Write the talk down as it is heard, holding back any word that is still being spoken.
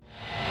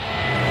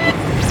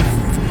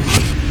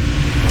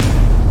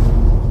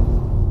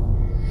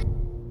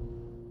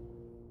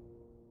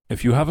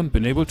if you haven't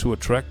been able to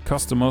attract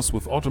customers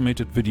with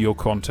automated video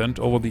content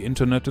over the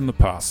internet in the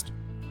past.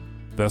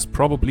 There's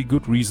probably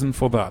good reason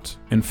for that.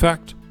 In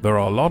fact, there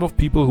are a lot of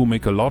people who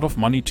make a lot of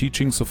money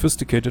teaching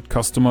sophisticated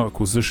customer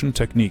acquisition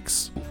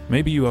techniques.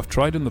 Maybe you have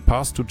tried in the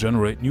past to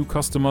generate new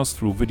customers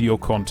through video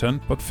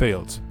content but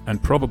failed.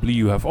 And probably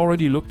you have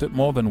already looked at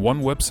more than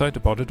one website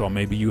about it, or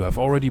maybe you have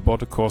already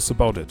bought a course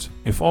about it.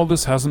 If all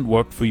this hasn't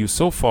worked for you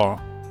so far,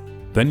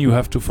 then you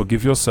have to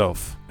forgive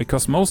yourself,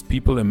 because most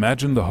people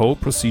imagine the whole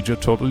procedure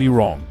totally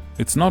wrong.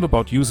 It's not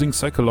about using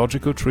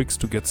psychological tricks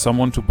to get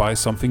someone to buy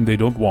something they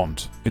don't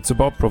want. It's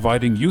about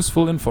providing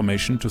useful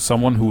information to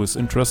someone who is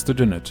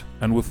interested in it.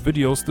 And with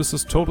videos this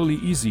is totally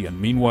easy and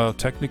meanwhile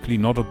technically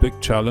not a big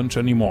challenge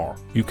anymore.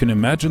 You can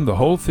imagine the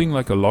whole thing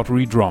like a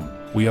lottery drum.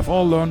 We have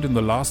all learned in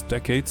the last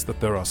decades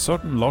that there are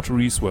certain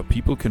lotteries where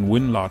people can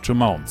win large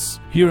amounts.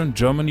 Here in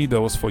Germany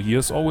there was for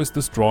years always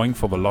this drawing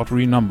for the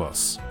lottery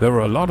numbers. There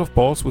were a lot of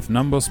balls with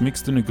numbers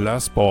mixed in a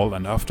glass ball,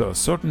 and after a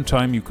certain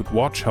time you could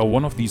watch how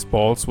one of these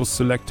balls was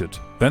selected.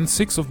 Then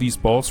 6 of these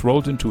balls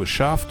rolled into a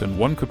shaft and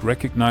one could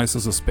recognize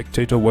as a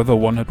spectator whether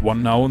one had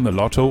won now in the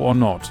lotto or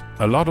not.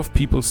 A lot of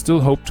people still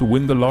hope to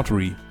win the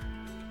lottery.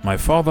 My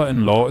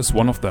father-in-law is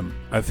one of them.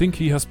 I think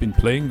he has been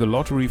playing the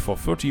lottery for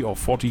 30 or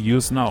 40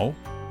 years now,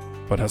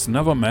 but has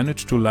never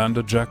managed to land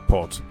a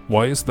jackpot.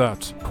 Why is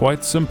that?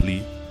 Quite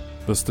simply,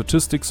 the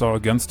statistics are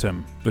against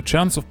him. The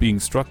chance of being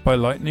struck by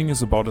lightning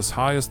is about as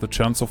high as the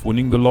chance of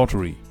winning the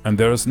lottery. And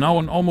there is now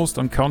an almost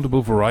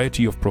uncountable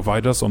variety of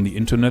providers on the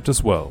internet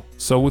as well.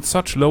 So with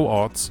such low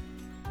odds,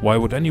 why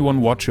would anyone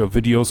watch your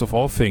videos of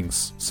all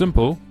things?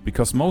 Simple,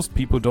 because most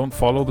people don't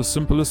follow the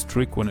simplest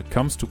trick when it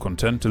comes to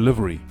content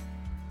delivery.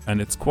 And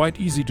it's quite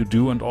easy to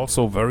do and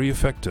also very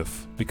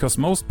effective, because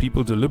most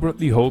people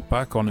deliberately hold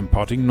back on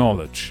imparting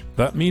knowledge.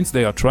 That means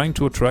they are trying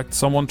to attract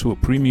someone to a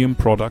premium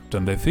product,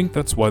 and they think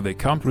that's why they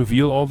can't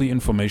reveal all the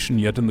information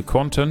yet in the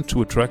content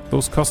to attract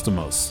those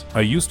customers.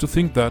 I used to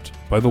think that,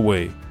 by the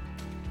way,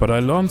 but I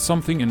learned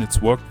something and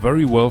it's worked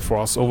very well for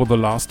us over the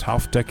last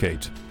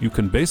half-decade. You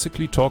can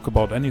basically talk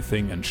about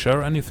anything and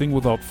share anything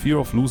without fear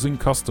of losing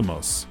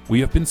customers.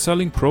 We have been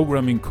selling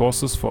programming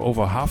courses for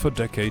over half a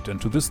decade, and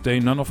to this day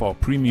none of our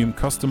premium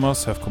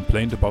customers have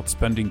complained about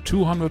spending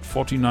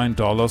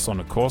 $249 on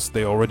a course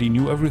they already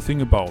knew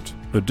everything about.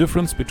 The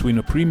difference between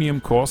a premium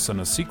course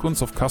and a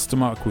sequence of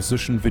customer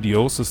acquisition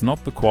videos is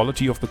not the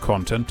quality of the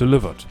content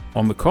delivered.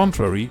 On the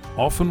contrary,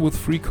 often with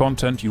free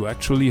content you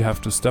actually have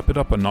to step it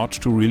up a notch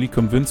to really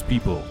convince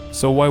people.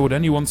 So why would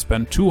anyone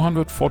spend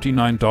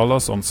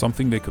 $249 on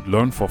something they could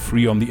learn for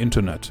free on the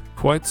internet?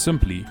 Quite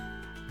simply,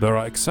 there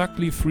are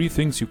exactly 3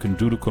 things you can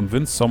do to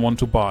convince someone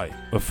to buy.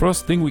 The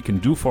first thing we can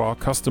do for our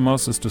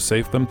customers is to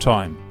save them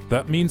time.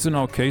 That means in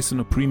our case in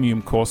a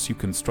premium course you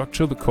can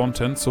structure the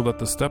content so that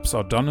the steps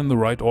are done in the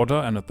right order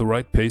and at the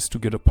right pace to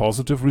get a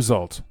positive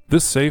result.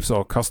 This saves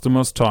our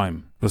customers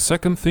time. The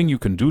second thing you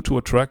can do to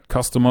attract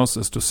customers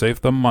is to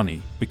save them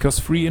money, because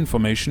free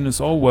information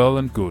is all well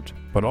and good,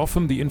 but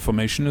often the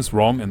information is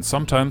wrong and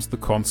sometimes the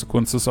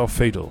consequences are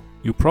fatal.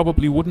 You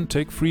probably wouldn't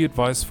take free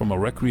advice from a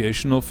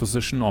recreational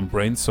physician on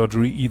brain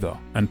surgery either.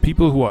 And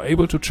people who are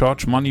able to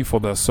charge money for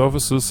their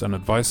services and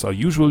advice are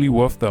usually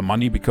worth their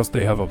money because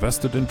they have a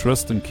vested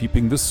interest in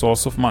keeping this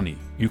source of money.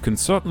 You can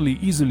certainly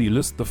easily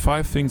list the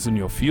 5 things in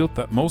your field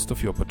that most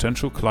of your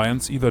potential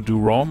clients either do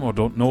wrong or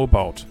don't know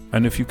about.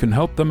 And if you can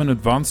help them in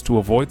advance to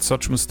avoid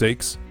such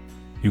mistakes,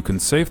 you can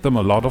save them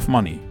a lot of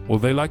money. Will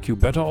they like you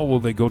better, or will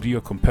they go to your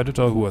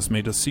competitor who has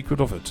made a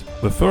secret of it?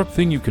 The third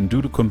thing you can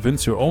do to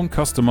convince your own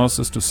customers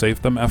is to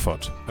save them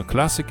effort. A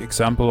classic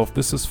example of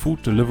this is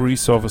food delivery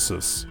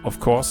services.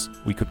 Of course,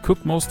 we could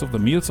cook most of the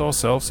meals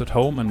ourselves at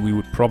home and we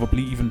would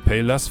probably even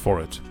pay less for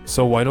it.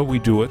 So why don't we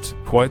do it?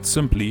 Quite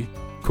simply,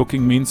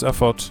 cooking means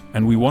effort,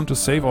 and we want to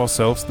save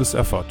ourselves this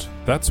effort.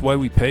 That's why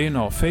we pay in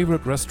our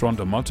favorite restaurant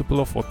a multiple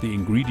of what the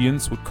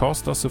ingredients would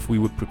cost us if we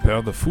would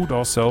prepare the food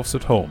ourselves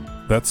at home.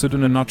 That's it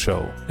in a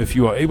nutshell. If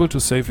you are able to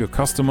save your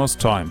customers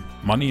time,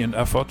 money and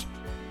effort,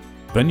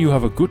 then you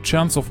have a good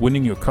chance of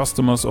winning your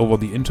customers over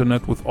the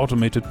internet with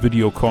automated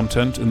video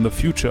content in the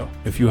future.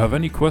 If you have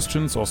any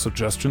questions or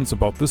suggestions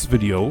about this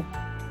video,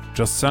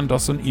 just send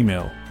us an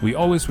email. We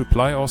always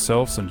reply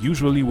ourselves and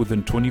usually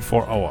within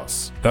 24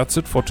 hours. That's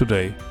it for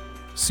today.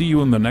 See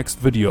you in the next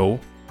video.